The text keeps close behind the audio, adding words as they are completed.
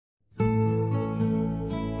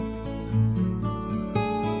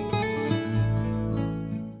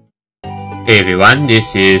Hey everyone,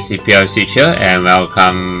 this is eplipswich here and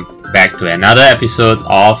welcome back to another episode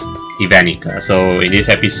of Evenicle. So in this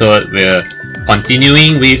episode we're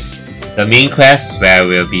continuing with the main quest where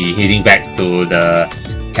we'll be heading back to the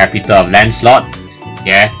capital of Lancelot,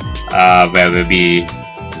 where we'll be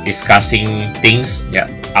discussing things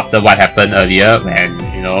after what happened earlier when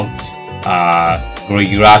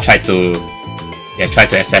Guigra tried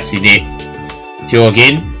to assassinate Theo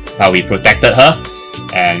again, but we protected her.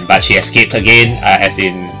 But she escaped again,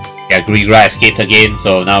 Guigra escaped again,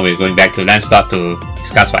 so now we're going back to Lancelot to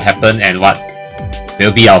discuss what happened and what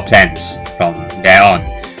will be our plans from there on.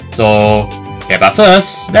 So, but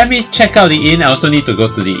first, let me check out the inn. I also need to go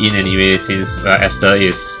to the inn anyway since Esther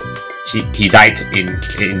he died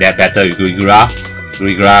in that battle with Guigra.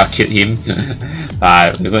 Guigra killed him.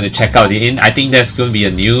 But we're going to check out the inn. I think there's going to be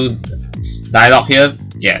a new dialogue here.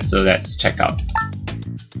 Yeah, so let's check out.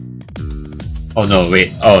 Oh no,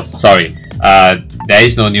 wait. Oh, sorry. There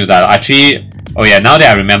is no new dialogue. Actually, oh yeah, now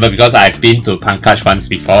that I remember, because I've been to Pankaj once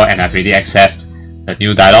before and I've already accessed the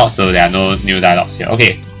new dialogue, so there are no new dialogues here.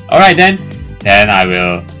 Okay, alright then. Then I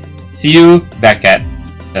will see you back at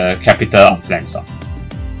the capital of Lancelot.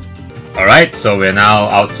 Alright, so we're now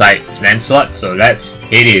outside Lancelot, so let's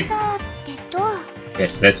head in.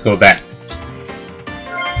 Yes, let's go back.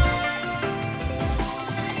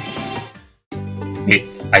 Wait,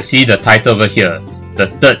 I see the title over here, the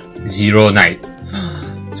third Zero Knight.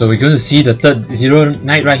 So we're going to see the third Zero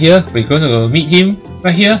Knight right here. We're going to meet him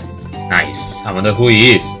right here. Nice. I wonder who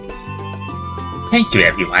he is. Thank you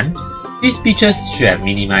everyone. These pictures should have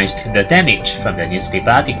minimized the damage from the newspaper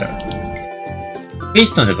article.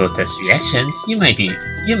 Based on the voters' reactions, you might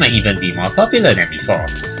even be more popular than before.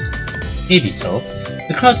 Maybe so.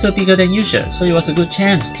 The crowds were bigger than usual, so it was a good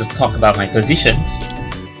chance to talk about my positions.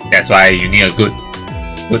 That's why you need a good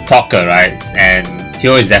talker, right? And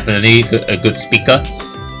Theo is definitely a good speaker.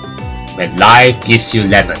 When life gives you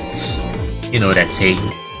lemons. You know that saying?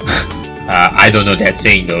 I don't know that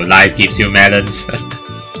saying though. Life gives you melons.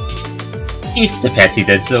 If the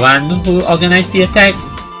president's the one who organized the attack,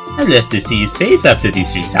 I'd love to see his face after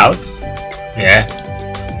these results. Yeah.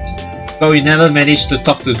 But we never managed to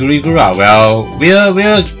talk to Guigra. Well,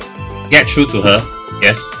 we'll get through to her.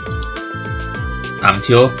 Yes.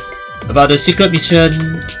 Theo. About the secret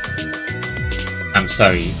mission, I'm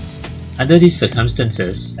sorry. Under these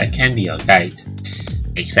circumstances, I can't be your guide.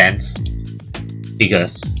 Makes sense?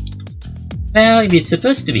 Figures. Well, if it's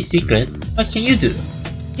supposed to be secret, what can you do?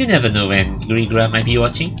 You never know when Guigra might be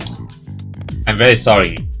watching. I'm very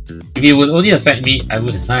sorry. If it would only affect me, I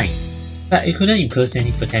wouldn't mind. But it couldn't impose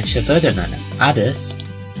any potential burden on others.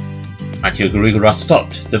 Until Guigra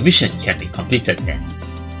stopped, the mission can be completed then.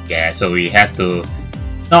 Yeah, so we have to...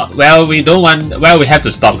 we have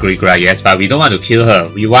to stop Guigra, yes, but we don't want to kill her.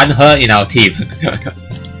 We want her in our team.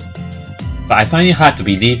 But I find it hard to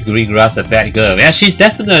believe Guigra's a bad girl. Yeah, she's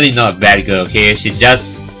definitely not a bad girl, okay? She's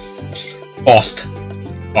just forced.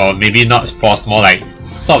 Or maybe not forced, more like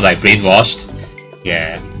sort of like brainwashed.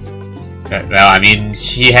 Yeah. Well, I mean,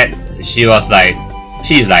 she had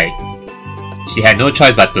no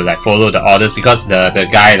choice but to like follow the orders because the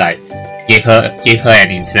guy like gave her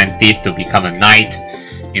an incentive to become a knight.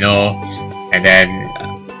 And then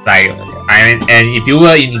and if you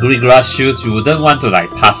were in Guigra's shoes, you wouldn't want to like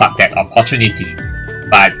pass up that opportunity.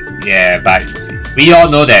 But we all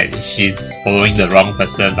know that she's following the wrong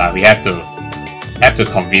person, but we have to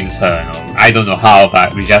convince her. I don't know how,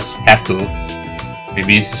 but we just have to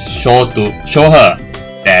maybe show her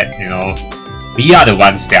that we are the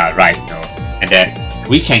ones that are right, and that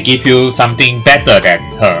we can give you something better than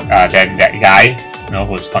her, than that guy,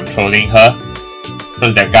 who's controlling her.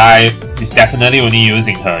 Because that guy is definitely only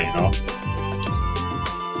using her,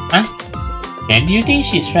 Huh? Then do you think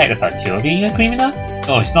she's right about Theo being a criminal?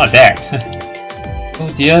 No, it's not that. Oh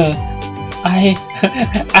dear. Hey,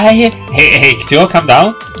 Theo, calm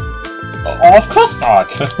down. Oh, of course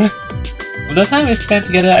not. From the time we spent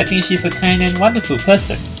together, I think she's a kind and wonderful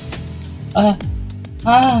person. I'm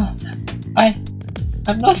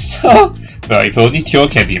not so... Well, if only Theo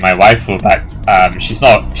can be my waifu, but she's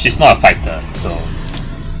not a fighter, so...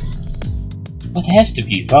 What has to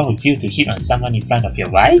be wrong with you to hit on someone in front of your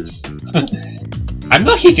wives? I'm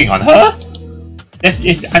not hitting on her!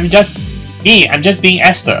 I'm just being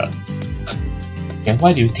Esther. Then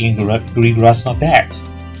why do you think Guigra's not bad?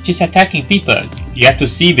 She's attacking people. You have to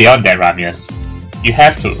see beyond that, Ramius. You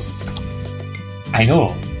have to. I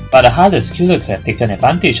know, but the hardest killer could have taken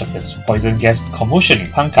advantage of this poison gas commotion in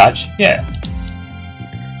Pankaj. Yeah.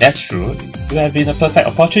 That's true. It would have been a perfect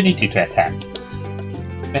opportunity to attack.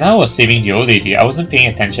 When I was saving the old lady, I wasn't paying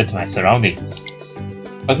attention to my surroundings.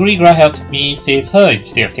 But Grigra helped me save her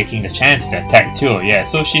instead of taking the chance to attack Theo. Yeah,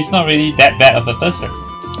 so she's not really that bad of a person.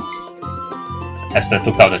 Esther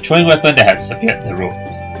took out the throwing weapon that had severed the rope.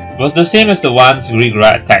 It was the same as the ones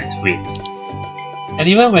Grigra attacked with. And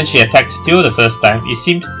even when she attacked Theo the first time, it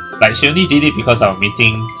seemed like she only did it because our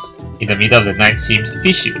meeting in the middle of the night seemed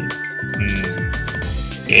fishy.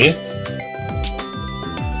 Okay.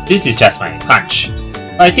 This is just my hunch.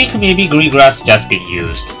 But I think maybe Grigra's just being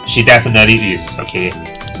used. She definitely is, okay?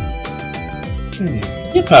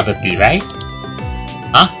 You're probably right.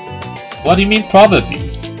 Huh? What do you mean probably?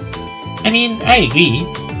 I mean, I agree.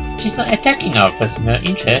 She's not attacking our personal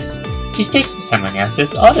interests. She's taking someone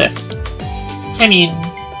else's orders. I mean,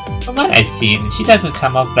 from what I've seen, she doesn't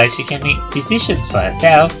come off like she can make decisions for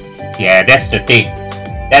herself. Yeah, that's the thing.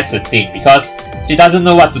 That's the thing, because she doesn't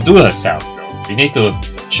know what to do herself. We need to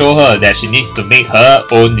show her that she needs to make her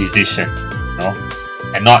own decision, you know,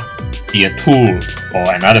 and not be a tool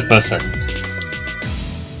for another person.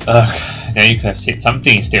 Then you could have said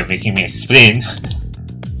something instead of making me explain.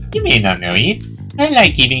 You may not know it. I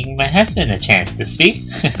like giving my husband a chance to speak.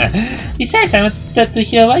 Besides, I wanted to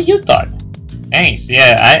hear what you thought. Thanks,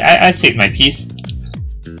 yeah, I said my piece.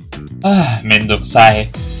 Mendoksai.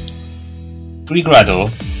 Grigra though.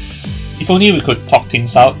 If only we could talk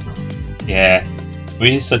things out. Yeah,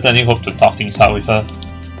 we certainly hope to talk things out with her.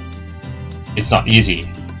 It's not easy.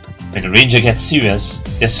 When the ranger gets serious,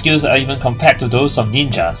 their skills are even compared to those of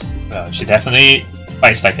ninjas. Well, she definitely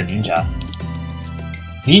fights like a ninja.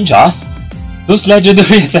 Ninjas? Those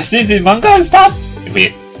legendary assassins in manga and stuff?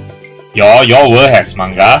 Wait, your world has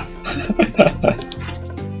manga?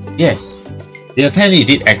 Yes, they apparently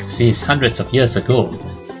did exist hundreds of years ago,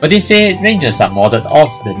 but they say rangers are modeled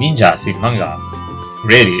off the ninjas in manga.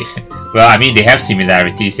 Really? Well, I mean, they have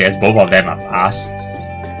similarities, yes, both of them are fast.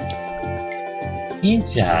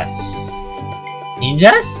 Ninjas?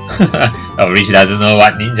 Ninjas? Oh, Rich doesn't know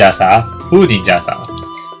what ninjas are. Who ninjas are?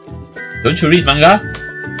 Don't you read manga?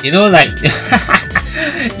 You know, like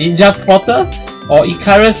Ninja Porter or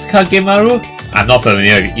Icarus Kagemaru? I'm not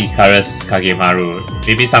familiar with Icarus Kagemaru.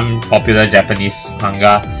 Maybe some popular Japanese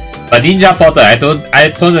manga. But Ninja Porter, I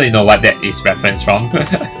totally know what that is reference from.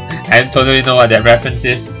 I totally know what that reference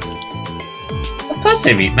is. Of course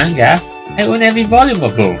I read manga. I own every volume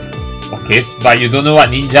of both. Okay, but you don't know what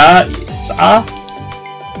ninjas are?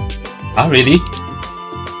 Oh, really?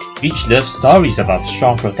 Rich loves stories about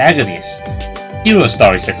strong protagonists. Hero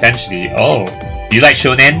stories, essentially. Oh, do you like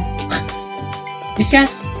shonen? It's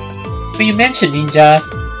just, when you mentioned ninjas,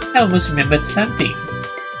 I almost remembered something.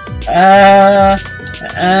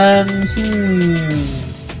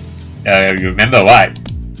 You remember what?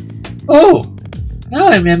 Oh, now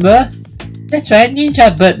I remember. That's right,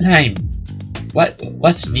 Ninja Bird Lime.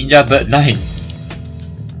 What's Ninja Bird Lime?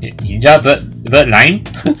 Ninja Bird Lime?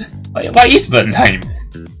 What is Bird Lime?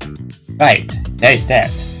 Right, there is that.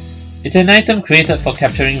 It's an item created for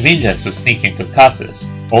capturing rangers who sneak into castles.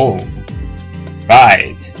 Oh,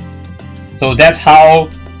 right. So that's how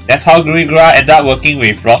Grigra ended up working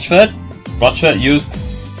with Rochford. Rochford used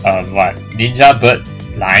what, Ninja Bird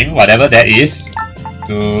Lime, whatever that is,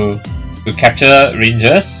 to capture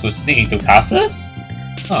rangers who sneak into castles.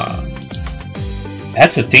 Huh.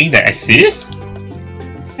 That's a thing that exists?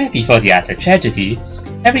 Right before the other tragedy,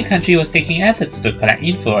 every country was taking efforts to collect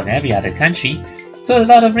info on every other country, so a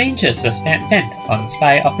lot of rangers were sent on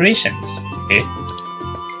spy operations. Okay.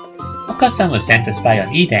 Of course, some were sent to spy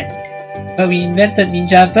on Eden, but we invented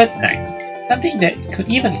Ninja Bird Lime, something that could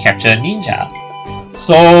even capture a ninja.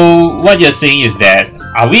 So what you're saying is that,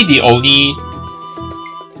 are we the only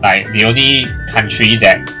country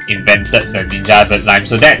that invented the Ninja Bird Lime?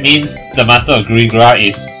 So that means the master of Grigra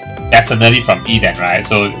is definitely from Eden, right?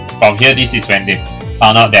 So from here, this is when they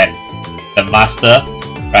found out that the master,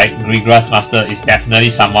 right, Grigra's master, is definitely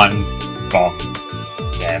someone from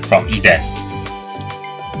Eden.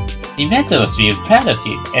 The inventor was real proud of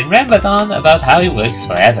it and rambled on about how it works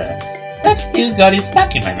forever. I've still got it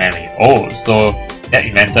stuck in my memory. Oh, so that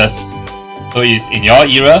inventor's... So it's in your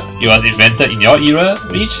era? It was invented in your era,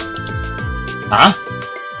 Rich? Huh?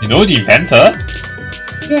 You know the inventor?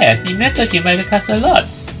 Yeah, the inventor came by the castle a lot.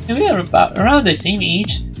 And we were about around the same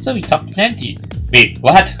age, so we talked plenty. Wait,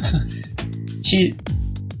 what? She...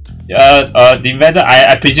 the inventor,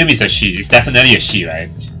 I presume it's a she. It's definitely a she, right?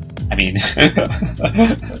 I mean...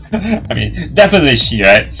 I mean, definitely she,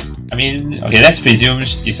 right? I mean, okay, let's presume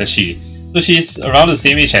it's a she. So she's around the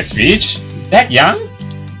same age as Rich? That young?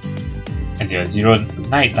 And you're Zero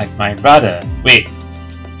Knight like my brother. Wait,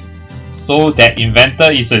 so that inventor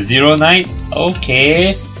is a Zero Knight?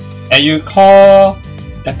 Okay. And you call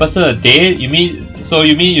that person a date? You mean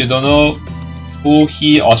you don't know who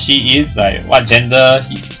he or she is, like what gender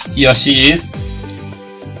he or she is.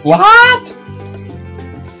 What?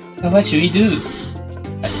 But what should we do?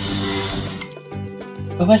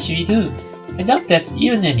 But what should we do? I doubt there's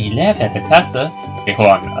even any left at the castle. Okay, hold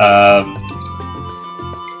on.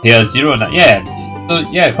 Here 09. Yeah. So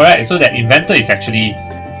yeah, correct. So that inventor is actually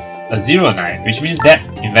a 09, which means that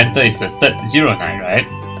inventor is the third 09, right?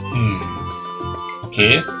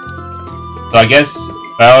 Okay. So I guess,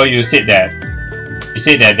 well, you said that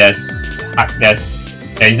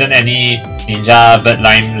there isn't any ninja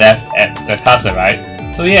bloodline left at the castle, right?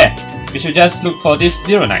 So yeah, we should just look for this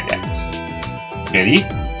 09 then. Really?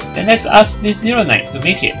 Then let's ask this 09 to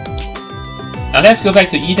make it. Now let's go back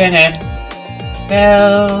to Eden and...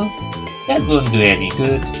 well... that won't do any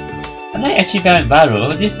good. Unlike Archibald and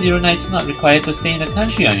Barrow, this Zero Knight is not required to stay in the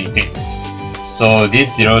country or anything. So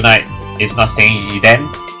this Zero Knight is not staying in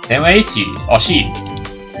Eden? Then where is he or she?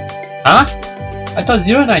 Huh? I thought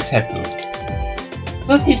Zero Knights had to.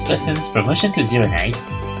 Both this person's promotion to Zero Knight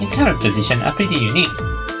and current position are pretty unique.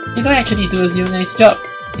 They don't actually do a Zero Knight's job,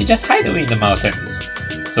 they just hide away in the mountains.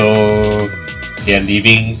 So they're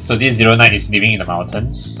living, so this Zero Knight is living in the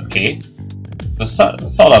mountains, okay. So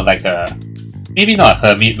sort of like a, maybe not a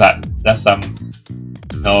hermit, but just some,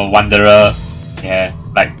 you know, wanderer, yeah,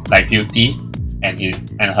 like Beauty and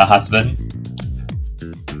her husband.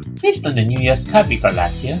 Based on the New Year's card we got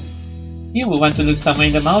last year, you will want to look somewhere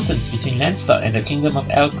in the mountains between Landslot and the Kingdom of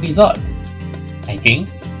El Quizot, I think.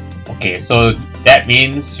 Okay, so that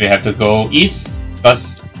means we have to go east,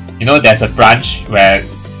 because you know there's a branch where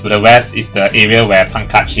to the west is the area where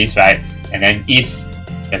Pankaj is, right? And then east,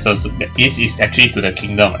 there's also the east is actually to the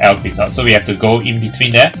Kingdom of El Quizot, so we have to go in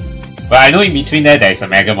between there. But I know in between there is a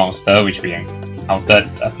mega monster which we encountered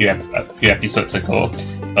a few episodes ago.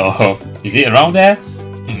 So is it around there?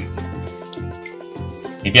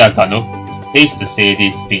 Maybe I've got no place to say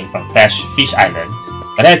this being from Fish Island,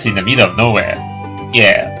 but that's in the middle of nowhere.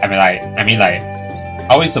 Yeah, I mean like,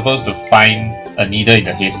 how are we supposed to find a needle in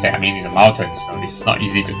the haystack? I mean in the mountains, so it's not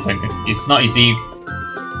easy to find. It's not easy.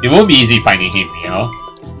 It won't be easy finding him, you know.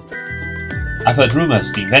 I've heard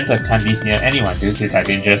rumors the inventor can't live near anyone due to their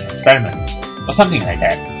dangerous experiments, or something like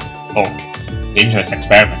that. Oh, dangerous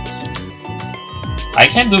experiments. I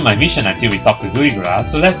can't do my mission until we talk to Gurigura,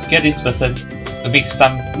 so let's get this person to make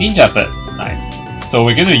some ninja bird line. So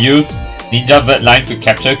we're gonna use ninja bird line to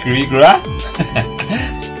capture Gurigura?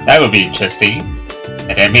 That would be interesting.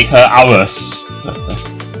 And then make her ours.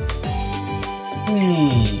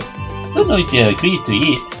 Don't know if they agreed to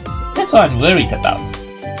it. That's what I'm worried about.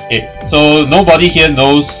 So nobody here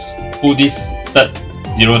knows who this third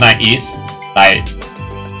 09 is, like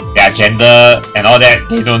their gender and all that,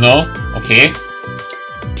 they don't know. Okay.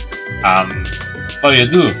 What will you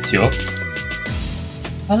do, Tio?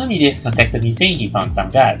 Palomidez contacted me saying he found some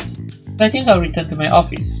guards, so I think I'll return to my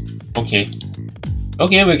office. Okay.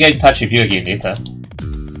 Okay, we'll get in touch with you again later.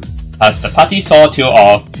 As the party saw Tio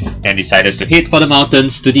off and decided to head for the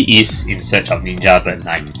mountains to the east in search of Ninja Bird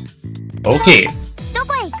Knight. Okay.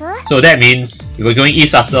 So that means we were going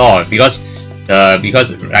east after all, because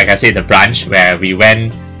like I said, the branch where we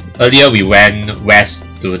went earlier, we went west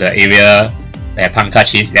to the area where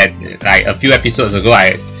Pankaj is. That like a few episodes ago,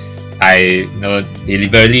 I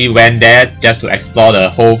deliberately went there just to explore the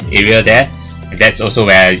whole area there, and that's also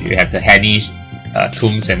where you have the Henny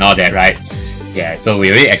tombs and all that, right? Yeah, so we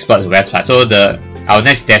already explored the west part. So our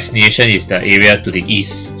next destination is the area to the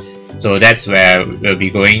east. So that's where we'll be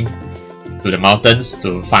going to the mountains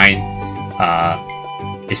to find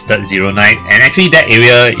this third 09. And actually that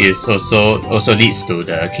area is also leads to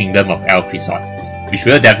the Kingdom of El Quizot, which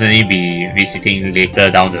we'll definitely be visiting later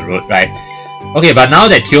down the road, right? Okay, but now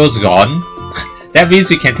that Tio's gone, that means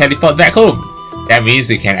we can teleport back home. That means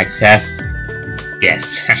we can access...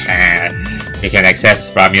 yes, we can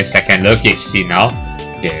access Ramius' second love gauge scene now.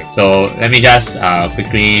 Okay, so let me just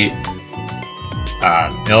quickly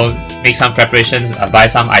make some preparations, buy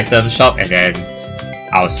some items, shop, and then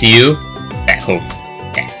I'll see you back home.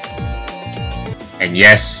 Okay. And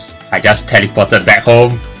yes, I just teleported back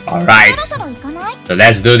home. Alright, so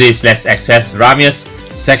let's do this. Let's access Ramius'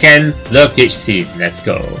 second love gauge scene. Let's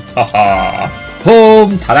go. Haha.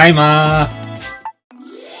 Home! Tadaima!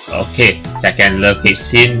 Okay, second love gauge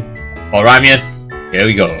scene for Ramius. Here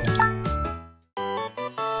we go.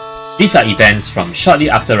 These are events from shortly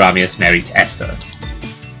after Ramius married Esther.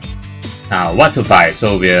 Now, what to buy?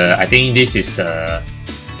 So I think this is the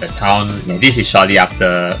town. Yeah, this is shortly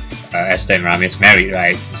after Esther and Ramius married,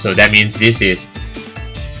 right? So that means this is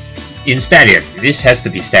in Stallion. This has to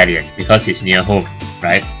be Stallion because it's near home,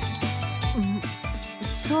 right?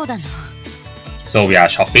 So we are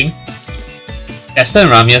shopping. Esther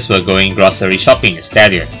and Ramius were going grocery shopping in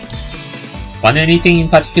Stallion. Want anything in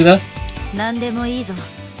particular? 何でもいいぞ。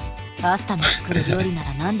アスタの作る料理な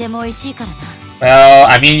ら何でも美味しいからな。Well,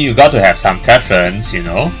 I mean, you got to have some preference, you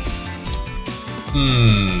know.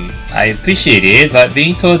 I appreciate it, but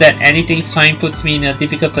being told that anything's fine puts me in a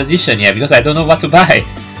difficult position here because I don't know what to buy.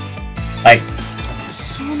 Like,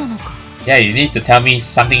 そうなのか。yeah, you need to tell me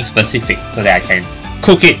something specific so that I can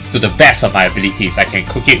cook it to the best of my abilities. I can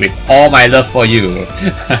cook it with all my love for you. Do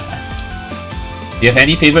you have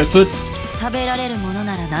any favorite foods? 食べられるもの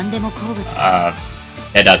なら何でも好物。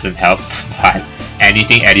That doesn't help, but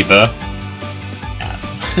anything edible?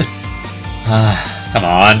 Come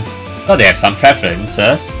on. Well, they have some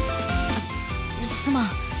preferences. すまん。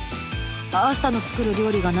アスタの作る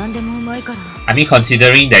料理が何でもうまいから。I mean,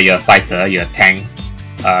 considering that you're a fighter, you're a tank,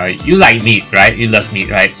 you like meat, right? You love meat,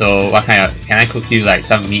 right? So what kind of... Can I cook you like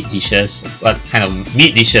some meat dishes? What kind of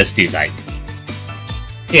meat dishes do you like?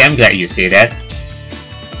 Hey, I'm glad you say that.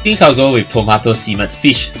 I think I'll go with tomato simmered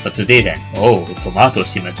fish for today then. Oh, tomato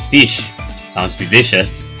simmered fish. Sounds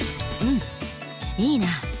delicious. いいな。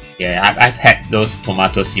 Yeah, I've had those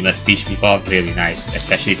tomato simmered fish before. Really nice,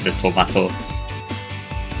 especially the tomato.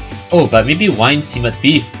 Oh, but maybe wine simmered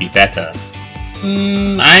beef be better.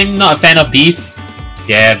 I'm not a fan of beef.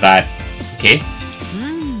 Yeah, but okay.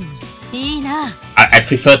 いいな。 I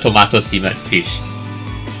prefer tomato simmered fish.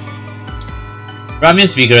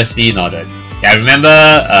 Ramius vigorously nodded. Yeah, I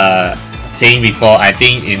remember saying before. I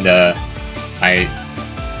think in my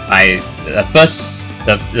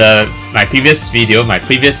previous video,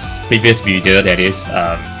 that is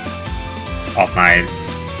of my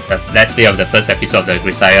let's play of the first episode of the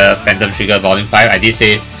Grisaya Phantom Trigger Volume 5. I did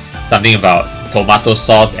say something about tomato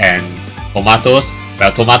sauce and tomatoes.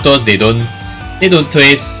 Well, tomatoes they don't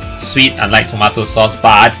taste sweet unlike tomato sauce,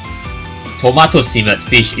 but tomato simmered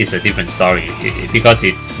fish is a different story because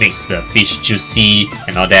it makes the fish juicy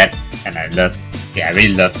and all that. And I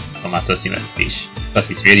really love tomato simmered fish because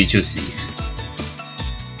it's really juicy.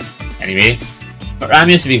 Anyway,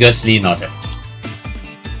 Ramius vigorously nodded.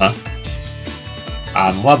 Huh?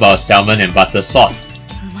 What about salmon and butter salt?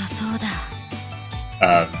 うまそう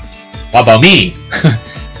だ。What about me?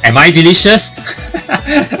 Am I delicious?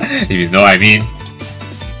 If you know what I mean.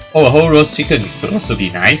 Oh, a whole roast chicken could also be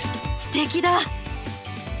nice. 素敵だ。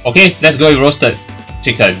 Okay, let's go with roasted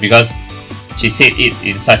chicken because she said it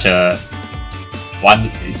in such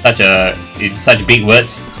big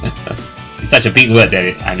words. It's such a big word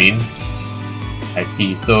that I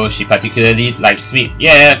see. So she particularly likes meat.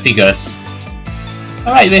 Yeah, figures.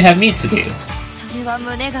 Alright, we have meat today. それは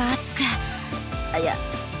胸が熱く。いや、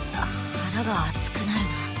腹が熱くなる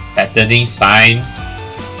な。 Fattening's fine.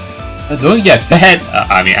 Don't get fat.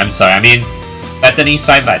 I'm sorry. Fattening's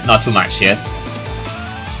fine, but not too much. Yes.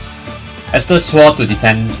 Esther swore to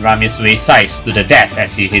defend Ramius' waist size to the death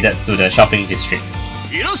as he headed to the shopping district.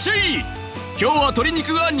 いらっしゃい。今日は鶏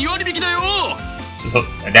肉が2割引きだよ。 So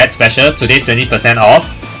that's special. Today 20% off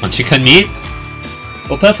on chicken meat.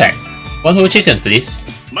 Oh, perfect. One whole chicken, please.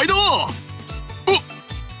 毎度。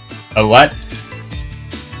A what?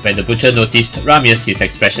 When the butcher noticed Ramius, his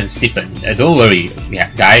expression stiffened. Don't worry,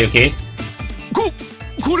 guy, okay?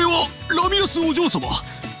 これはラミアスお嬢様。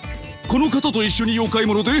この方と一緒にお買い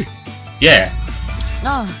物で。Yeah.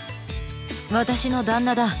 ああ、私の旦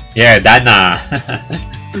那だ。Yeah, Dana.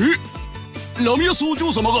 ラミアスお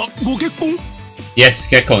嬢様がご結婚？ Yes,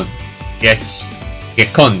 Gekon. Yes,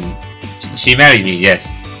 Gekon. She married me.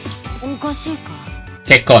 Yes. おかしいか。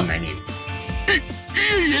Gekon, I mean.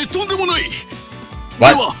 いえとんでもない。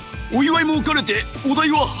 What? ではお祝いも兼ねてお代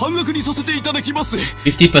は半額にさせていただきます。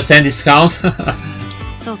 50% discount?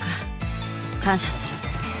 そうか。感謝する。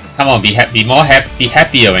 Come on, be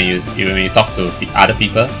happier when you talk to other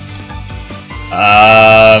people.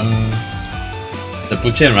 The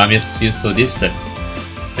butcher and Ramius feel so distant.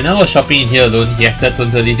 When I was shopping in here alone, he acted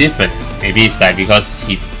totally different. Maybe it's like because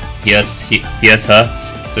he hears her,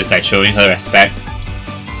 so it's like showing her respect.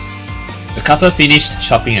 The couple finished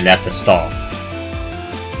shopping and left the store.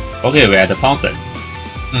 Okay, we're at the fountain.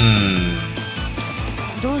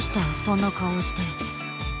 どうしたそんな顔して。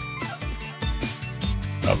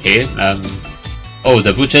 Okay, oh,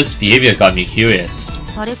 the butcher's behavior got me curious.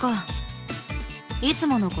 あれか。いつ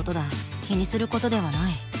ものことだ。気にすることではな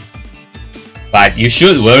い。 But you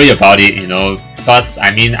should worry about it, you know, because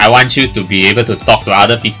I want you to be able to talk to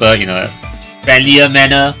other people in a friendlier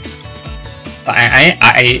manner. But I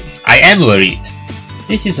am worried.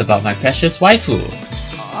 This is about my precious waifu.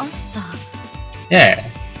 アスタ。 Yeah,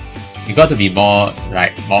 you got to be more,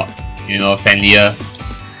 friendlier. あ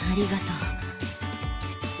りがと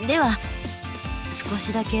う。では、少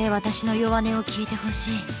しだけ私の弱音を聞いてほ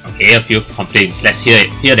しい。 Okay, a few complaints. Let's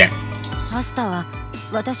hear them. アスタは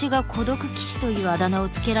私が孤独騎士というあだ名を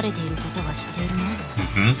つけられていることは知っているね。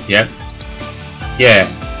Yep. Yeah,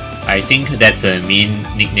 I think that's a mean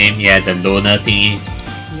nickname. Yeah, the loner thingy.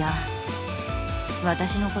 いや、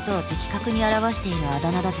私のことを的確に表しているあ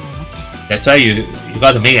だ名だと思ってる。 That's why you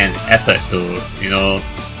got to make an effort to,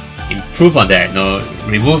 improve on that,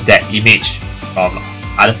 remove that image from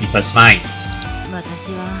other people's minds.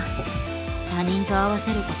 私は他人と合わ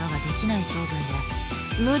せることができない性分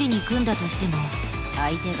で、無理に組んだとしても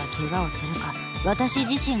相手が怪我をするか私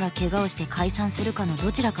自身が怪我をして解散するかの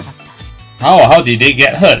どちらかだった。 How did they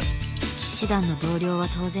get hurt? 騎士団の同僚は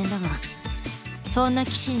当然だが、そんな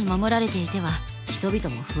騎士に守られていては人々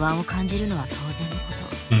も不安を感じるのは当然のこ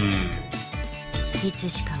と。いつ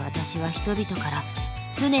しか私は人々から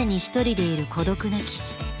常に一人でいる孤独な騎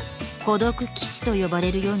士、孤独騎士と呼ば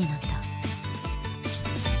れるようになった。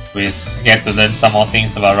 We get to learn some more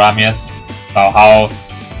things about Ramius, about how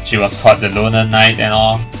she was called the Loner Knight and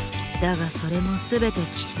all. だがそれも全て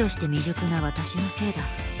騎士として未熟な私のせいだ。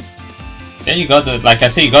 Then you got to, like I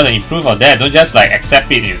said, you got to improve on that. Don't just like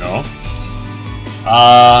accept it,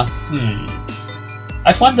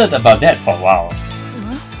 I've wondered about that for a while.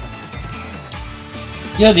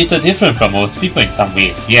 You're a little different from most people in some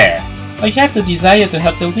ways, yeah. But you have the desire to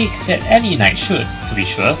help the weak that any knight should, to be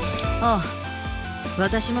sure. ああ、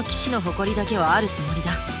私も騎士の誇りだけはあるつもり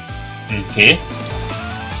だ。 Okay.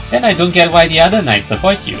 Then I don't get why the other knights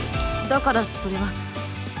avoid you. だからそれは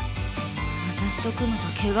私と組むと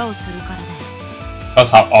怪我をするからだよ。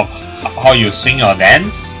 Because of how you swing your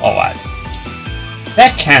lance? Or what?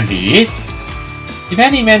 That can't be it. If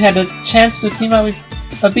any man had a chance to team up with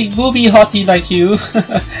a big booby hottie like you,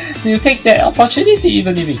 you take that opportunity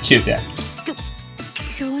even if it killed them.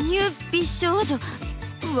 巨乳美少女、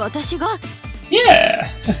私が？ Yeah.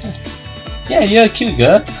 Yeah, you're a cute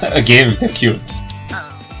girl. Again with the cute.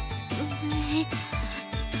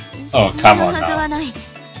 Oh, come on now.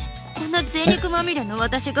 こんな贅肉まみれの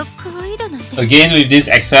私が可愛いだなんて。 Again with this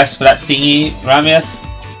excess flat thingy, Ramius.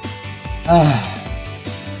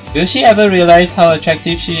 Will she ever realize how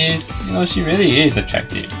attractive she is? She really is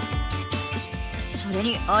attractive. それ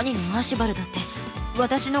に兄のアシュバルだって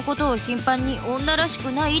私のことを頻繁に女らし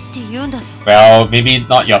くないって言うんだぞ。 Well, maybe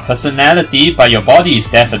not your personality, but your body is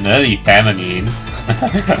definitely feminine.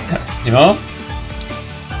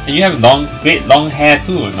 And you have great long hair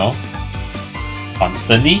too,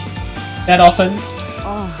 Constantly? That often?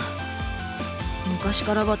 ああ、昔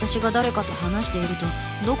から私が誰かと話していると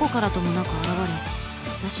どこからともなく現れ、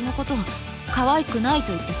私のことを可愛くない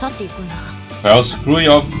と言って去っていくんだ。 Well, screw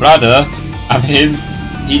your brother. I mean,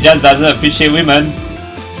 he just doesn't appreciate women.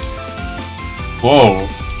 Whoa.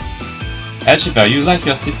 Archibald, you like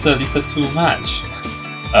your sister a little too much.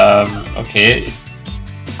 Okay.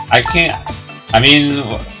 I mean,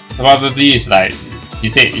 probably it's like, he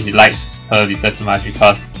said he likes her a little too much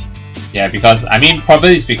because,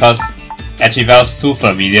 probably it's because Archibald's too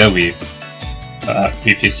familiar with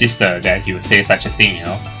his sister that he would say such a thing,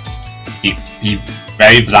 Be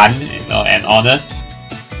very blunt, and honest.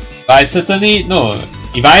 But I certainly, no,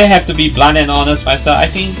 if I have to be blunt and honest myself, I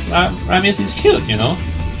think Ramius is cute,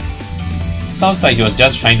 Sounds like he was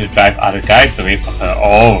just trying to drive other guys away from her.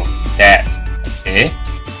 Oh, that. Okay.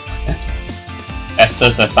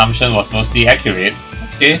 Esther's assumption was mostly accurate.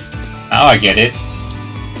 Okay, now I get it.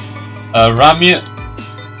 Ramius...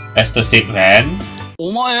 Esther said when?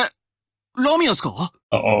 お前、ラミアスか？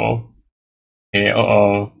 Uh-oh. Okay,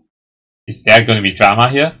 uh-oh. Is there going to be drama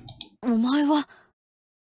here? お前は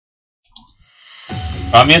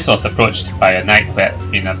Ramius was approached by a knight who had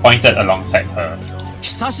been appointed alongside her.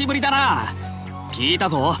 久しぶりだな。聞いた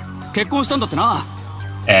ぞ。結婚したんだってな。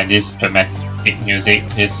And this dramatic music,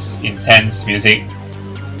 this intense music,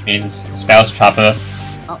 spells trouble.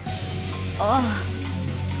 ああ。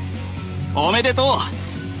おめでと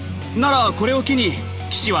う。ならこれを機に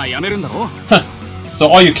騎士は辞めるんだろ？ So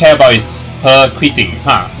all you care about is her quitting,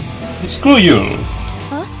 huh? Screw you!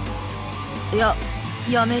 いや、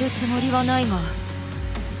辞めるつもりはないが。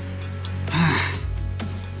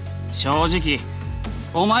正直、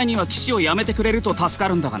お前には騎士を辞めてくれると助か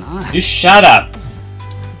るんだがな。You shut up!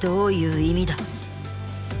 どういう意味だ？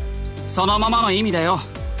そのままの意味だよ。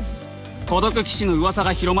孤独騎士の噂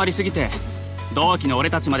が広まりすぎて、同期の俺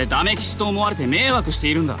たちまでダメ騎士と思われて迷惑して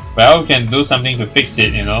いるんだ。Well, we can do something to fix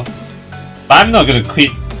it, But I'm not gonna quit.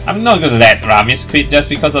 I'm not gonna let Ramius quit just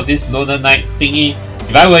because of this loner knight thingy.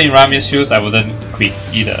 If I were in Ramius' shoes, I wouldn't quit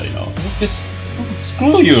either, Just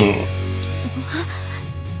screw you.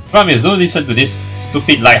 Ramius, don't listen to this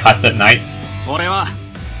stupid light-hearted knight. 俺は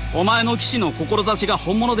お前の騎士の志が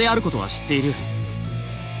本物であることは知っている。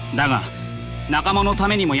だが仲間のた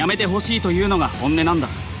めにもやめてほしいというのが本音なんだ。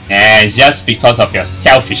It's just because of your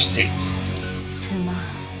selfish sakes. すまん。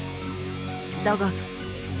だが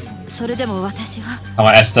それでも私は。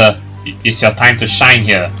Come on, Esther. It's your time to shine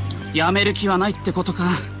here. やめる気はないってことか。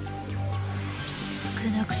少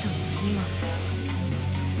なくとも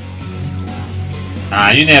今。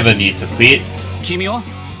Nah, you never need to quit. 君は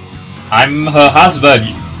I'm her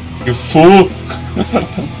husband, you fool!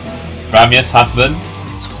 Ramius' husband?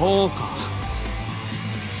 そうか。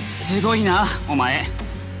すごいな、お前。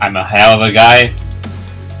I'm a hell of a guy.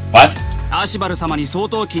 What? アシバル様に相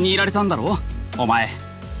当気に入られたんだろ、お前。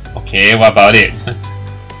Okay, what about it?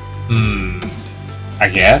 I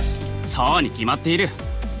guess. そうに決まっている。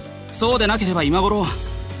そうでなければ今頃。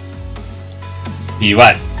Be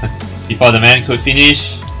what? Before the man could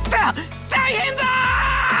finish? 大変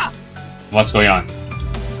だ！What's going on?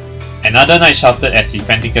 Another knight shouted as he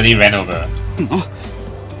frantically ran over.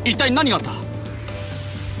 一体何があった？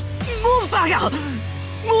モン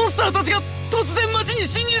スターたちが突然町に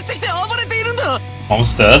侵入してきて暴れているんだ。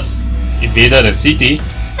 Monsters invaded the city?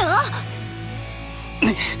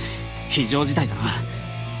 非常事態だな。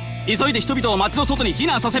急いで人々を町の外に避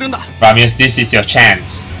難させるんだ。Ramius, this is your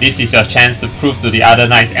chance. This is your chance to prove to the other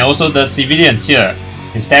knights and also the civilians here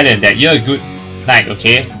in Stallion that you're a good knight,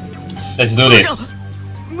 okay? Let's do this.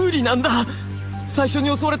 無理なんだ。最初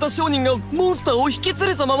に襲われた商人がモンスターを引き連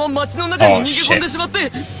れたまま町の中に逃げ込んでしまっ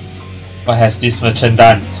て。What has this merchant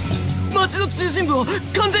done? 町の中心部は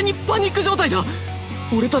完全にパニック状態だ。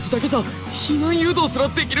俺たちだけじゃ避難誘導すら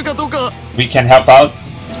できるかどうか。We can help out.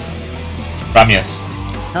 Ramius.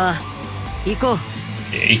 ああ、行こう。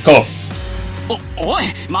行こう。おい、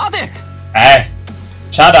待て。Hey,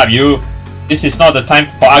 shut up, you. This is not the time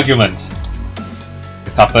for arguments.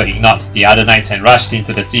 The couple ignored the other knights and rushed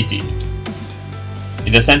into the city.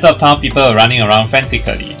 In the center of town, people are running around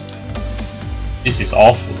frantically. This is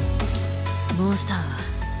awful. モンスターは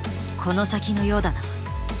この先のようだな。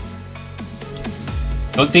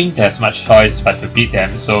Don't think there's much choice but to beat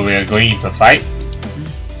them, so we're going into a fight?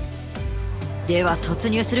 では突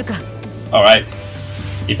入するか。Alright.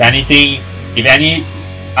 If anything, if any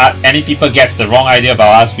people gets the wrong idea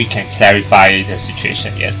about us, we can clarify the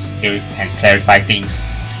situation, yes? We can clarify things.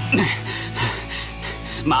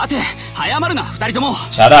 待て、早まるな、二人とも。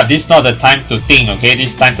Shut up, this is not the time to think, okay? This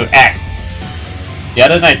is time to act. The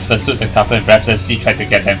other knights pursued the couple and breathlessly tried to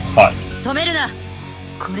get them caught. 止めるな。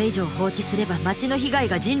これ以上放置すれば町の被害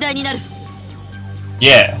が甚大になる。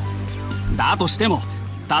Yeah. だとしても、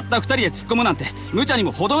たった二人で突っ込むなんて無茶に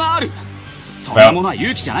も程がある。そんなものは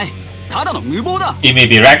勇気じゃない。ただの無謀だ。It may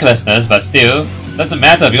be recklessness, but still, doesn't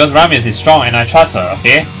matter because Ramius is strong and I trust her,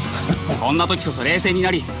 okay? こんな時こそ冷静に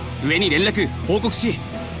なり、上に連絡、報告し、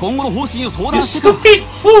今後の方針を相談 You してか。 stupid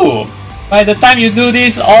fool! By the time you do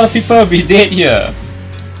this, all the people will be dead here.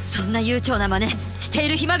 そんな悠長な真似してい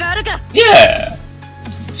る暇があるか。Yeah.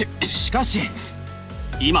 しかし、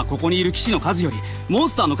今ここにいる騎士の数よりモン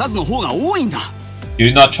スターの数の方が多いんだ。Do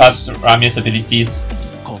you not trust Ramius' abilities?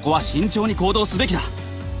 ここは慎重に行動すべきだ。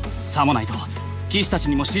さもないと騎士たち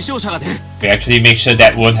にも死傷者が出る。We actually make sure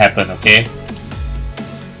that won't happen, okay?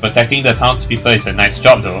 Protecting the townspeople is a nice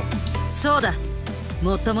job though. そうだ。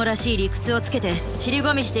もっともらしい理屈をつけて尻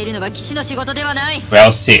込みしているのは騎士の仕事ではない。Well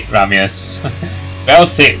said, Ramius. Well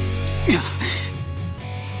said.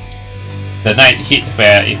 The knight hit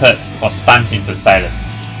where it hurt was stunned into silence.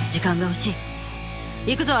 時間が欲しい。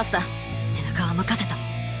行くぞアスタ。背中は任せた。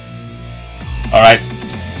Alright.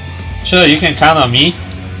 Sure, you can count on me.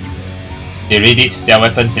 They readied their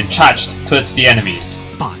weapons and charged towards the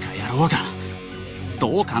enemies. バカ野郎が。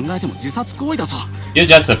どう考えても自殺行為だぞ。You're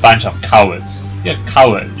just a bunch of cowards. You're a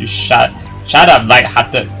coward. You shut up,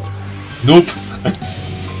 light-hearted noob.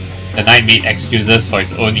 The knight made excuses for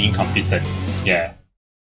his own incompetence. Yeah.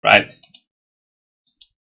 Right.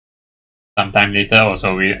 Sometime later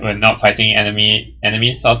also we're not fighting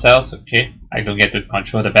enemies ourselves, okay? I don't get to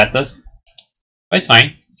control the battles. But it's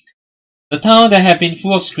fine. The town that had been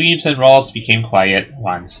full of screams and roars became quiet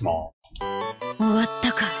once more. 終わっ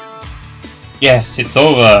たか。Yes, it's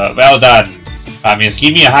over. Well done. Ramius,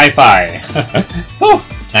 give me a high five. Oh,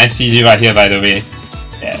 nice CG right here by the way.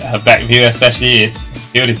 Yeah, her back view especially is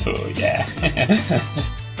beautiful, yeah.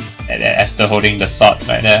 And then Esther holding the sword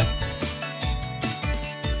right there.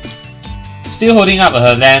 Still holding up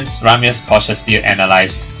her lance, Ramius cautiously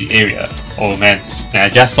analyzed the area. Oh man, I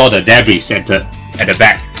just saw the debris centered at the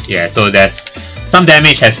back. Yeah, so there's some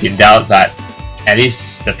damage has been dealt, but at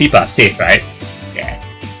least the people are safe, right? Yeah.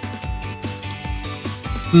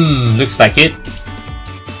 Looks like it.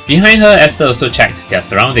 Behind her, Esther also checked their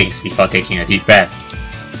surroundings before taking a deep breath.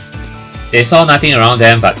 They saw nothing around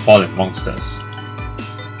them but fallen monsters.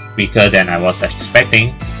 Weaker than I was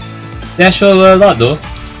expecting. There sure were a lot though.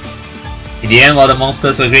 In the end, while the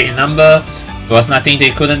monsters were great in number, there was nothing they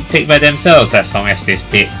couldn't take by themselves as long as they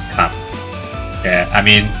stayed calm. Yeah, I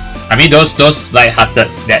mean those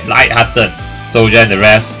light-hearted soldier and the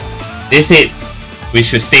rest, they said we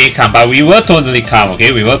should stay calm, but we were totally calm,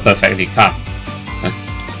 okay? We were perfectly calm.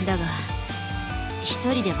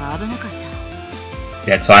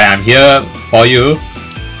 That's why I'm here for you.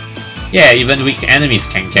 Yeah, even weak enemies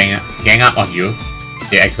can gang up on you.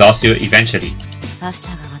 They exhaust you eventually.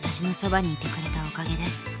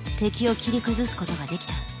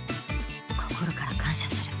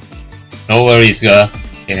 No worries, girl.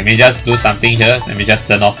 Okay, let me just do something here. Let me just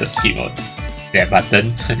turn off the skip mode. That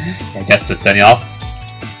button. Yeah, just to turn it off.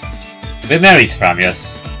 We're married,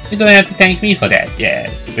 Ramius. You don't have to thank me for that. Yeah,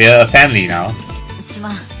 we're a family now.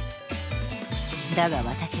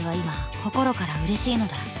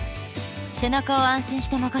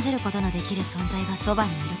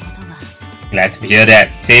 Glad to hear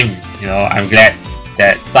that. Same, you know, I'm glad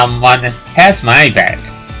that someone has my back.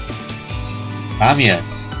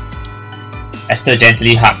 Ramius. Esther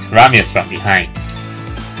gently hugged Ramius from behind.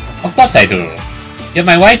 Of course I do. You're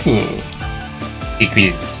my waifu. He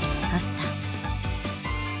grinned.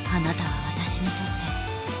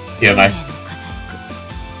 You're my...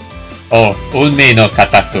 Oh, unmei no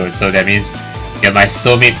kataku. So that means you're my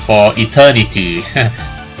soulmate for eternity.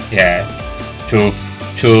 Yeah. Through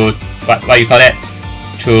what you call that?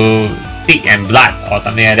 Through thick and blood or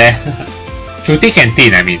something like that. Through thick and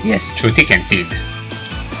thin, I mean. Yes, through thick and thin.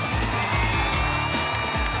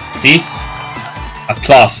 See?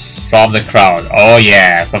 Applause from the crowd. Oh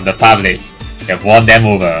yeah, from the public. They've won them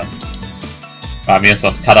over. Ramius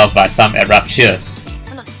was cut off by some abrupt cheers.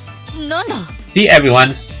 See,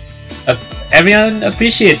 everyone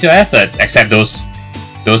appreciates your efforts, except those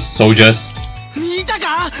soldiers. See,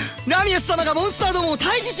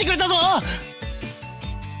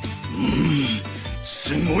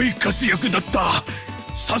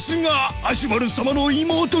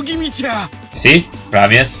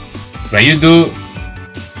 Ramius, when you do...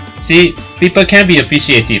 See, people can be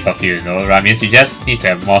appreciative of you, you know, Ramius, you just need to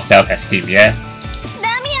have more self-esteem, yeah?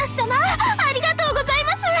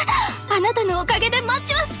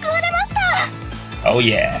 Oh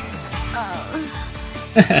yeah.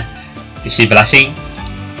 Is she blushing?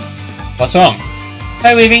 What's wrong?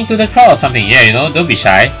 Try waving to the crowd or something, yeah, you know, don't be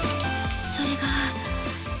shy.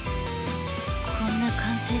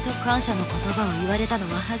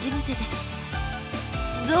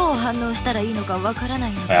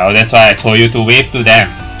 Well, that's why I told you to wave to them.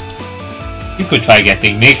 You could try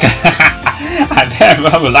getting Nick. I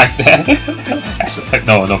never would like that.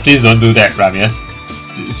 No, please don't do that, Ramius.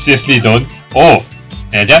 Seriously, don't. Oh,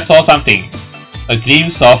 I just saw something. A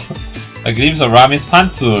glimpse of Rami's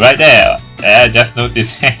pantsu right there. Yeah, just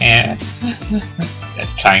noticed. That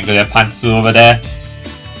triangular pantsu over there.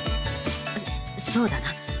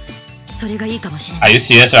 Are you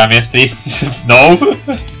serious, Ramius? Please, no.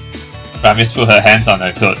 Ramius put her hands on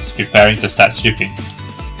her clothes, preparing to start stripping.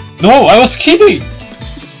 No, I was kidding.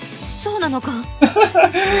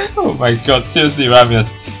 Oh my god, seriously,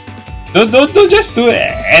 Ramius. Don't just do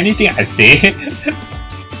anything I say.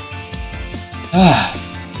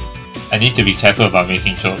 I need to be careful about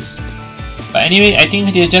making jokes. But anyway, I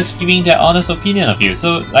think they're just giving their honest opinion of you,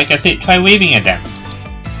 so like I said, try waving at them.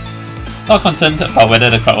 Not concerned about whether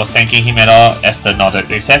the crowd was thanking him at all, Esther nodded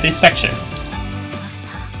with satisfaction.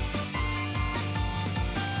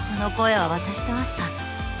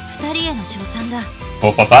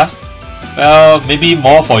 Both of us? Well, maybe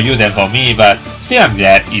more for you than for me, but still I'm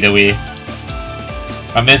glad either way.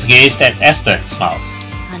 Ramius gazed at Esther and smiled.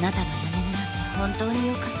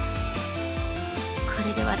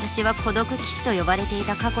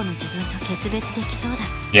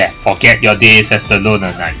 Yeah, forget your days as the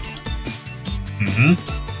loner knight.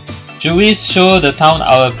 Should we show the town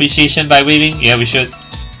our appreciation by waving? Yeah, we should.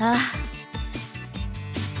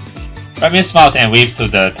 Ramius smiled and waved to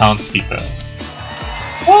the townspeople.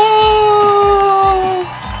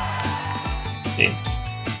 Okay.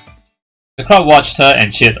 The crowd watched her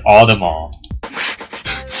and cheered all the more.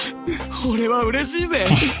 俺は嬉しいぜ。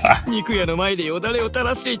肉屋の前でよだれを垂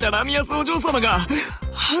らしていたラミアスお嬢様があ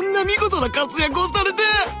んな見事な活躍をされて。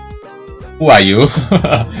Who are you?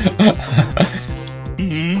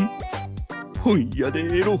 本屋で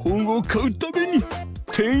エロ本を買うために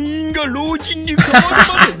店員が老人に変わ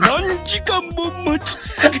るまで何時間も待ち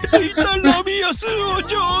続けていたラミアスお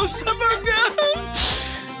嬢様が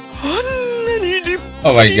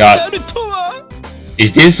Oh my god.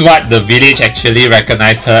 Is this what the village actually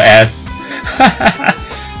recognized her as?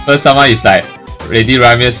 First someone is like, Lady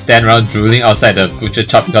Ramius stand around drooling outside the butcher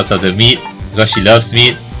shop because of the meat, because she loves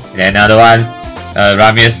meat. And then another one,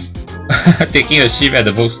 Ramius taking a sheep at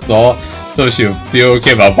the bookstore so she'll feel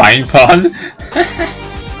okay about buying porn.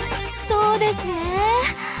 そうですね。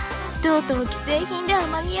とうとう既製品では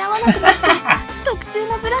間に合わなくなって特注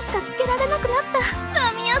のブラしかつけられなくなった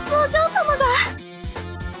ラミアスお嬢様が。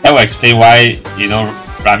That will explain why, you know,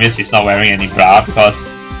 Ramius is not wearing any bra,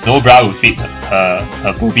 because no bra would fit her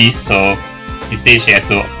boobies, so instead she had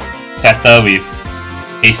to settle with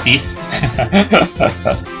pasties.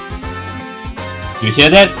 You hear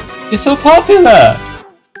that? It's so popular!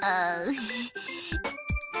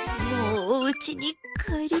 もうお家に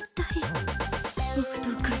帰りたい。お布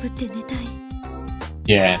団かぶって寝たい。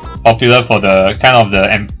Yeah, popular for the kind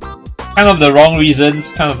of the wrong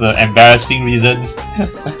reasons, kind of the embarrassing reasons.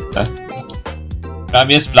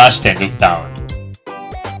 Ramius blushed and looked down.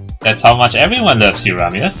 That's how much everyone loves you,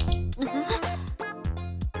 Ramius.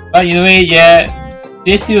 But in a way, yeah,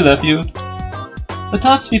 they still love you. The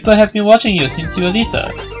townspeople have been watching you since you were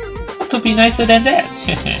little. What could be nicer than that?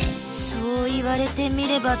 そう言われてみ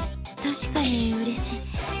れば確かに嬉しい。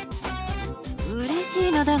嬉し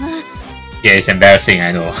いのだが。Yeah, it's embarrassing,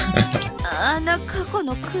 I know. あんな過去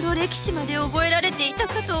の黒歴史まで覚えられていた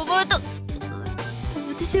かと思うと、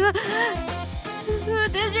私は。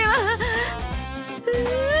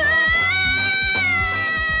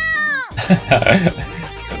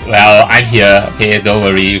Well, I'm here. Okay, don't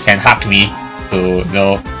worry. You can hug me to, you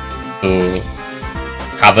know, to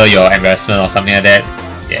cover your embarrassment or something like that.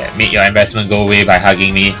 Yeah, make your embarrassment go away by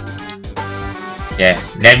hugging me. Yeah,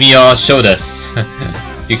 lend me your shoulders.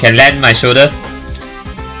 You can lend my shoulders.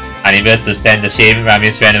 Unable to stand the shame,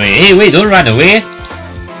 Ramius ran away. Hey, wait! Don't run away.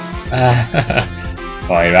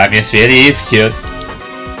 Boy, Ramius really is cute.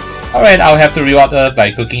 Alright, I'll have to reward her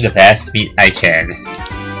by cooking the best meat I can.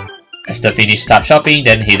 Esther finished up shopping,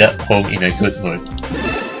 then headed home in a good mood.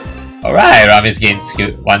 Alright, Ramius gains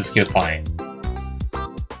 1 skill point.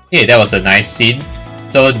 Okay, that was a nice scene.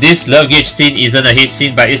 So this love gauge scene isn't a hit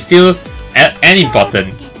scene, but it's still an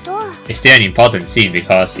important scene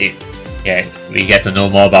because we get to know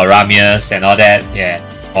more about Ramius and all that. Yeah,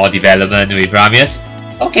 more development with Ramius.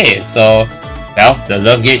 Okay, so well, the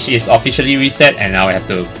love gauge is officially reset, and now I have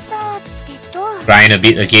to grind a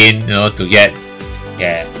bit again, you know, to get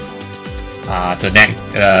I'll have to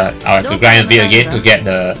grind a bit again to get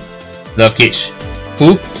the love gauge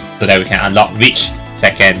full, so that we can unlock which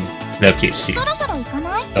second love gauge scene.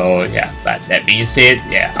 So yeah, but that being said,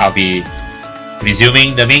 yeah, I'll be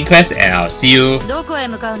resuming the main quest, and I'll see you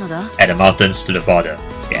at the mountains to the border.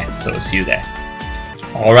 Yeah, so see you there.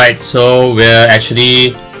 Alright, so we're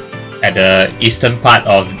actually at the eastern part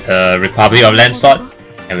of the Republic of Lancelot,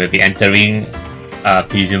 and we'll be entering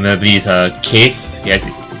presumably it's a cave. Yes,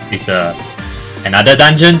 it's another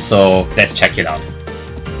dungeon, so let's check it out.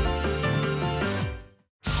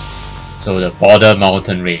 So the border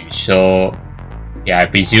mountain range. So yeah, I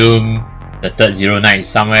presume the third Zero Knight is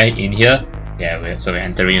somewhere in here. Yeah, so we're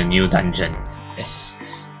entering a new dungeon. Yes.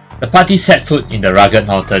 The party set foot in the rugged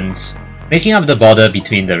mountains, making up the border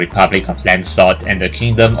between the Republic of Lancelot and the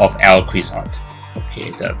Kingdom of Elquizot.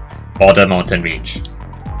 Okay, the border mountain range.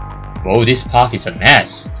 Whoa, this path is a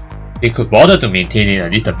mess. They could bother to maintain it a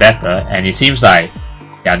little better, and it seems like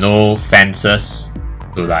there are no fences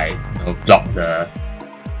to block the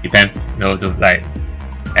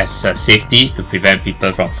as a safety to prevent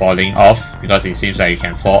people from falling off, because it seems like you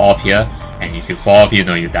can fall off here, and if you fall off, you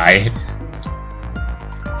die.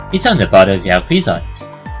 It's on the border with Elquizot,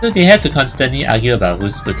 so they have to constantly argue about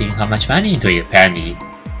who's putting how much money into it apparently.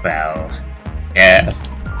 Well, yes.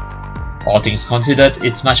 All things considered,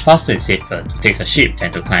 it's much faster and safer to take a ship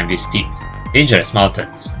than to climb these steep, dangerous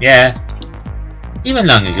mountains. Yeah. Even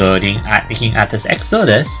long ago, during King Arthur's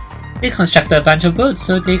Exodus, they constructed a bunch of boats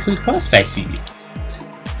so they could cross by sea.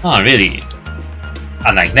 Oh, really?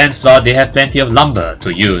 Unlike Lancelot, they have plenty of lumber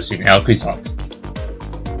to use in Elquizot.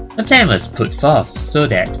 The plan was put forth so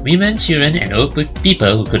that women, children, and old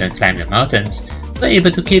people who couldn't climb the mountains were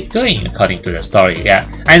able to keep going, according to the story. Yeah,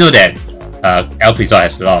 I know that Elquizot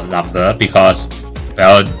has a lot of lumber because,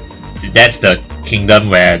 well, that's the kingdom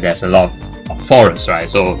where there's a lot of forests, right?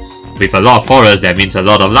 So with a lot of forests, that means a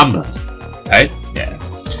lot of lumber, right? Yeah.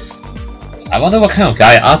 I wonder what kind of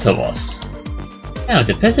guy Arthur was. Now,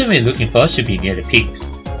 the person we're looking for should be near the peak.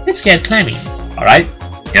 Let's get climbing. Alright,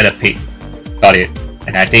 near the peak. Got it.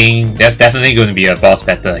 And I think there's definitely going to be a boss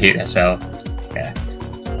battle ahead as well. Yeah.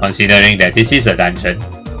 Considering that this is a dungeon.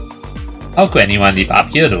 How could anyone live up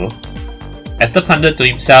here though? Esther pondered to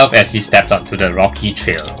himself as he stepped onto the rocky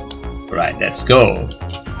trail. Right, let's go.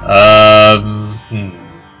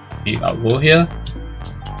 Maybe I'll go here.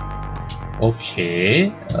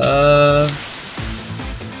 Okay.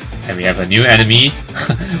 And we have a new enemy.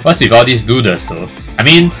 What's with all these doodles though? I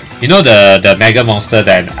mean, you know the mega monster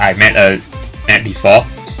that I met before?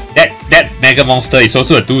 That mega monster is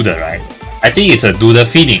also a doodle, right? I think it's a doodle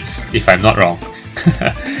phoenix, if I'm not wrong.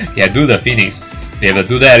 Yeah, doodle phoenix. We have a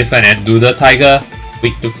doodle elephant and doodle tiger.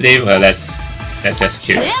 Weak to flame. Well, let's just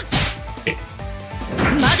kill. Okay.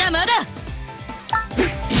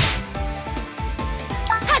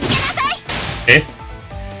 Okay.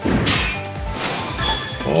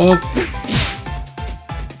 Oh.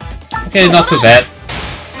 Okay, not too bad.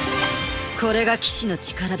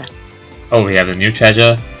 Oh, we have a new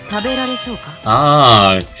treasure.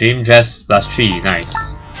 Ah, dream dress plus 3,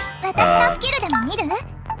 nice.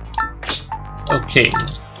 Okay,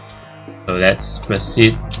 so let's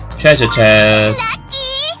proceed. Treasure chest.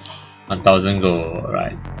 1000 gold.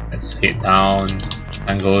 Alright, let's head down.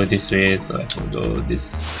 Can't go this way, so I can go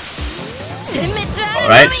this.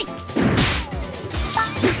 Alright.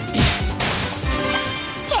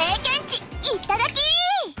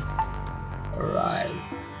 Alright,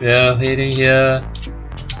 we're heading here.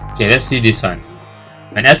 Okay, let's see this one.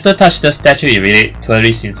 When Esther touched the statue, it relayed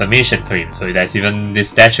tourist information to him, so there's even this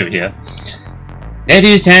statue here.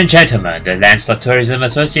 Ladies and gentlemen, the Lancelot Tourism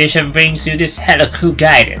Association brings you this hella cool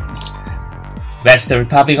guidance. West the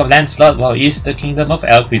Republic of Lancelot, while east the Kingdom of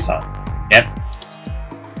Elquizon. Yep.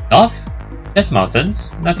 North? Just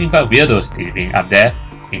mountains, nothing but weirdos living up there,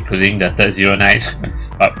 including the third Zero Knight.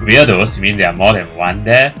 But weirdos mean there are more than one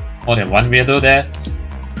there? More than one weirdo there?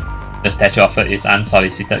 The statue offered its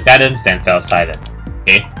unsolicited guidance, then fell silent.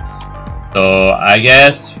 Okay, so I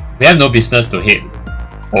guess we have no business to hit.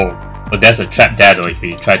 Oh, but there's a trap there though if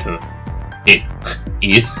we try to hit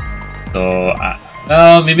east. So,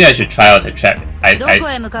 maybe I should try out the trap. I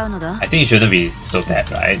think it shouldn't be so bad,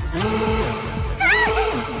 right?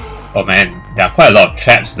 Oh man, there are quite a lot of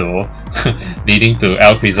traps though, leading to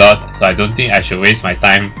Elquizon, so I don't think I should waste my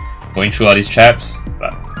time going through all these traps.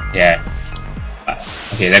 But yeah.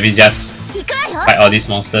 Okay, let me just fight all these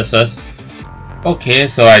monsters first. Okay,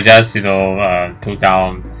 so I just, took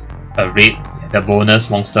down a raid, the bonus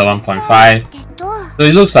monster 1.5. So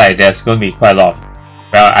it looks like there's going to be quite a lot of...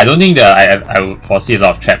 Well, I don't think that I would foresee a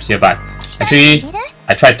lot of traps here, but actually,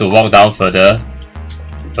 I tried to walk down further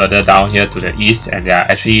down here to the east, and there are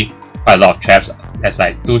actually quite a lot of traps. There's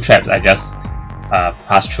like 2 traps I just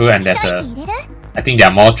passed through, and there's a... I think there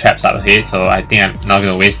are more traps up ahead, so I think I'm not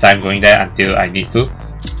going to waste time going there until I need to.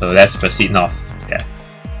 So let's proceed north. Yeah.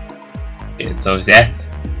 Okay, so yeah.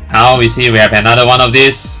 Now we see we have another one of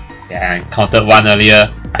this. Yeah, I encountered one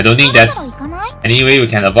earlier. I don't think there's any way we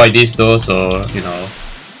can avoid this though, so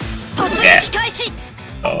yeah.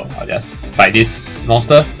 So I'll just fight this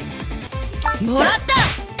monster.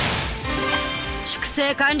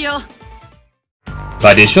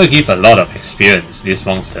 But they sure give a lot of experience, these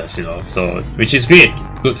monsters, so which is great,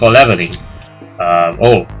 good for leveling.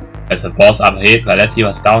 Oh, there's a boss up ahead, but let's see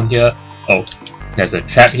what's down here. Oh, there's a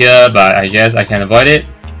trap here, but I guess I can avoid it.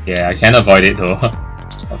 Yeah, I can avoid it though.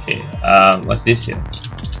 Okay, what's this here?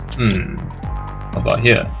 What about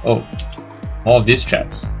here? Oh, more of these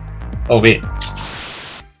traps. Oh wait.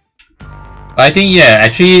 But I think yeah,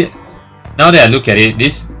 actually, now that I look at it,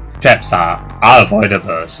 these traps are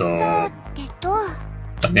avoidable, so...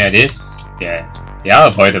 Something like this, yeah, they are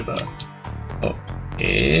avoidable.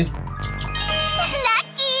 Okay.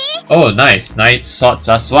 Oh, nice, Knight Sword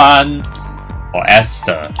 +1 for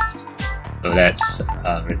Esther. So let's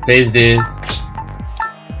replace this.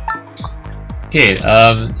 Okay,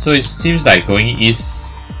 so it seems like going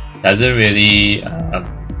east doesn't really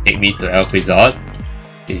take me to Elquizon.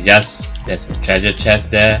 It's just there's a treasure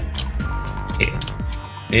chest there. Okay,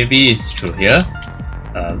 maybe it's through here,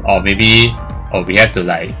 or maybe. Oh, we have to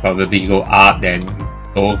like probably go up, then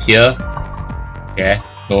go here. Yeah,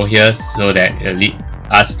 go here so that it'll lead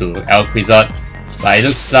us to Elquizon. But it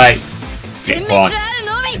looks like... Okay, hold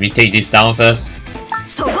on. Let me take this down first.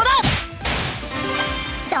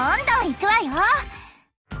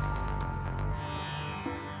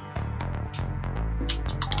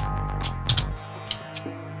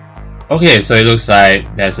 Okay, so it looks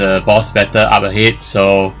like there's a boss battle up ahead,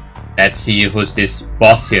 so let's see who's this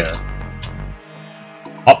boss here.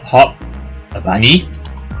 Hop hop, a bunny?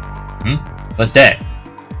 What's that?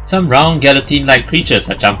 Some round gelatine-like creatures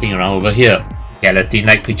are jumping around over here.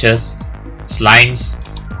 Gelatine-like creatures? Slimes?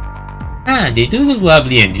 Ah, they do look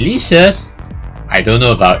lovely and delicious. I don't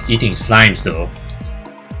know about eating slimes though.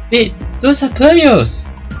 Wait, Those are Perios!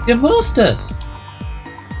 They're monsters!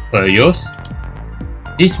 Perios?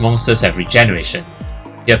 These monsters have regeneration.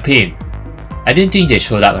 They're pain. I didn't think they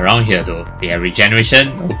showed up around here though. They have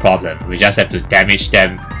regeneration? No problem. We just have to damage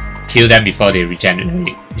them, kill them before they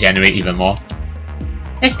regenerate even more.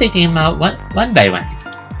 Let's take them out one by one.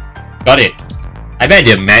 Got it. I bet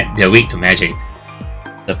they're weak to magic.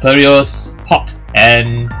 The Perios hopped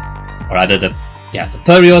and... or rather the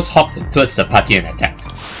Perios hopped towards the party and attacked.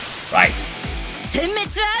 Right.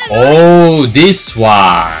 Oh, this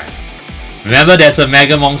one! Remember there's a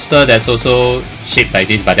Mega Monster that's also shaped like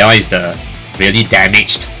this, but that one is the really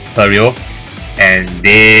damaged Perio. And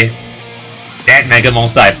that Mega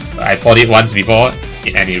Monster I fought it once before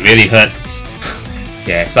and it really hurts.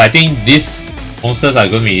 Yeah, so I think these monsters are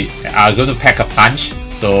going to pack a punch,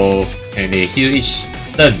 so and they heal each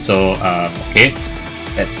turn. So okay,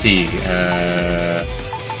 let's see.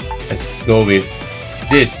 Let's go with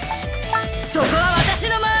this.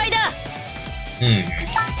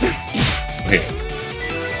 Okay.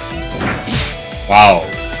 Wow.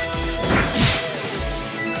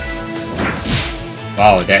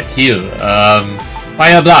 Wow, that heal.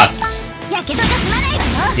 Fire Blast.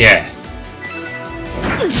 Yeah.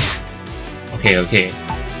 Okay.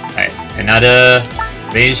 Right, another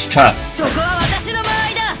range thrust.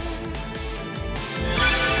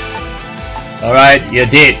 Alright, you're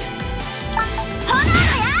dead.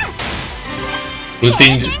 Good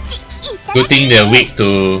thing they're weak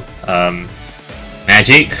to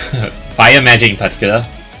magic, fire magic in particular.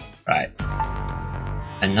 Right.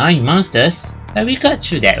 Annoying monsters, but we got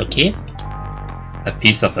through that, okay? A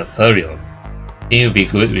piece of a Perio. Think it'll be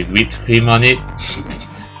good with whipped cream on it?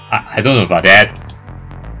 I don't know about that.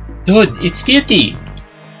 Dude, it's filthy!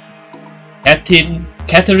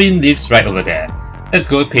 Catherine lives right over there. Let's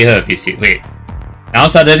go pay her a visit. Wait. Now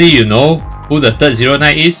suddenly you know who the third Zero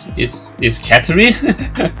Knight is? Is Catherine?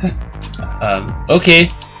 Okay.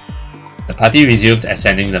 The party resumed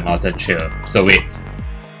ascending the mountain trail. So wait.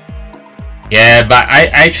 Yeah, but I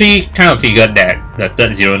actually kind of figured that the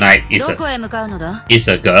third Zero Knight is a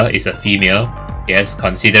girl, is a female. Yes,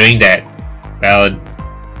 considering that, well,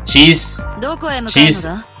 she's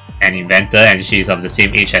an inventor and she's of the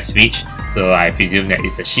same age as Rich, so I presume that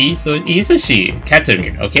it's a she. So it is a she,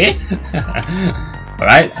 Catherine. Okay. All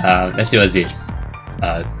right. Let's see what's this.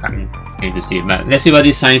 Can't need to see it, but let's see what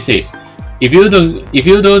this sign says. If you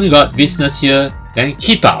don't got business here, then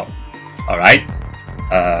keep out. All right.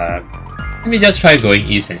 Let me just try going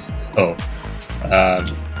east and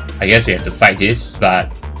I guess we have to fight this,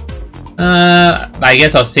 but I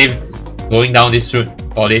guess I'll save going down this route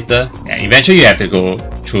for later. Yeah, eventually you have to go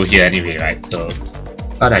through here anyway, right? So,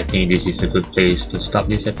 but I think this is a good place to stop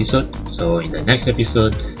this episode. So in the next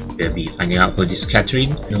episode, we'll be finding out who this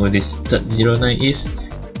Catherine and who this third Zero Knight is,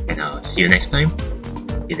 and I'll see you next time.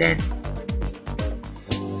 Till then.